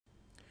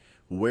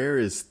Where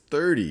is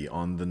 30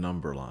 on the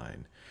number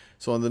line?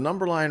 So on the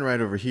number line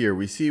right over here,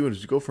 we see when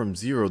you go from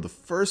 0, the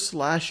first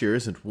slash here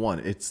isn't 1,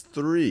 it's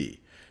 3.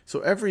 So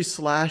every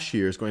slash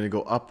here is going to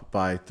go up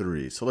by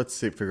 3. So let's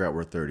figure out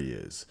where 30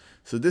 is.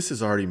 So this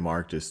is already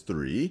marked as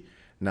 3.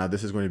 Now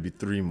this is going to be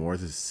 3 more.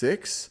 This is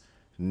 6,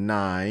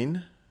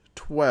 9,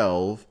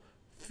 12,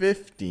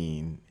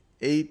 15,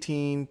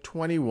 18,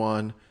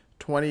 21,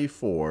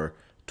 24,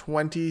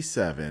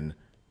 27,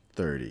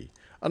 30.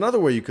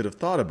 Another way you could have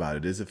thought about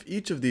it is if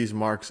each of these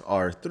marks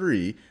are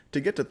 3, to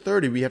get to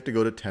 30, we have to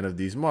go to 10 of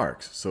these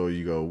marks. So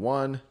you go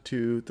 1,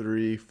 2,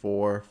 3,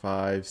 4,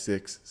 5,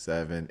 6,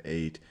 7,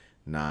 8,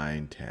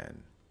 9,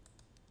 10.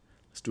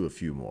 Let's do a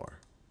few more.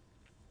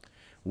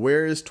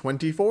 Where is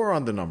 24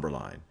 on the number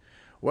line?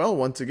 Well,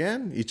 once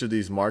again, each of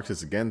these marks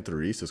is again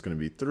 3. So it's going to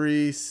be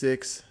 3,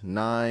 6,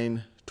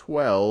 9,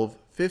 12,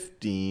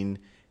 15,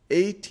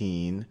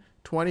 18,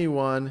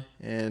 21,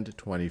 and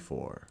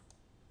 24.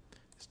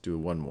 Let's do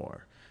one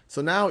more.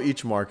 So now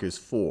each mark is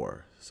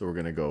 4. So we're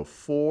going to go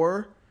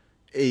 4,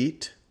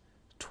 8,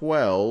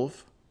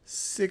 12,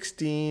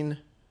 16,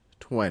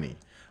 20.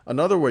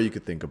 Another way you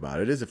could think about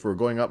it is if we're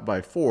going up by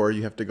 4,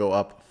 you have to go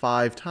up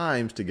 5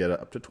 times to get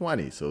up to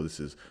 20. So this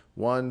is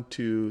 1,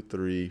 2,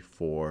 3,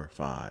 4,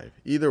 5.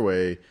 Either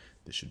way,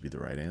 this should be the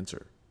right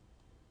answer.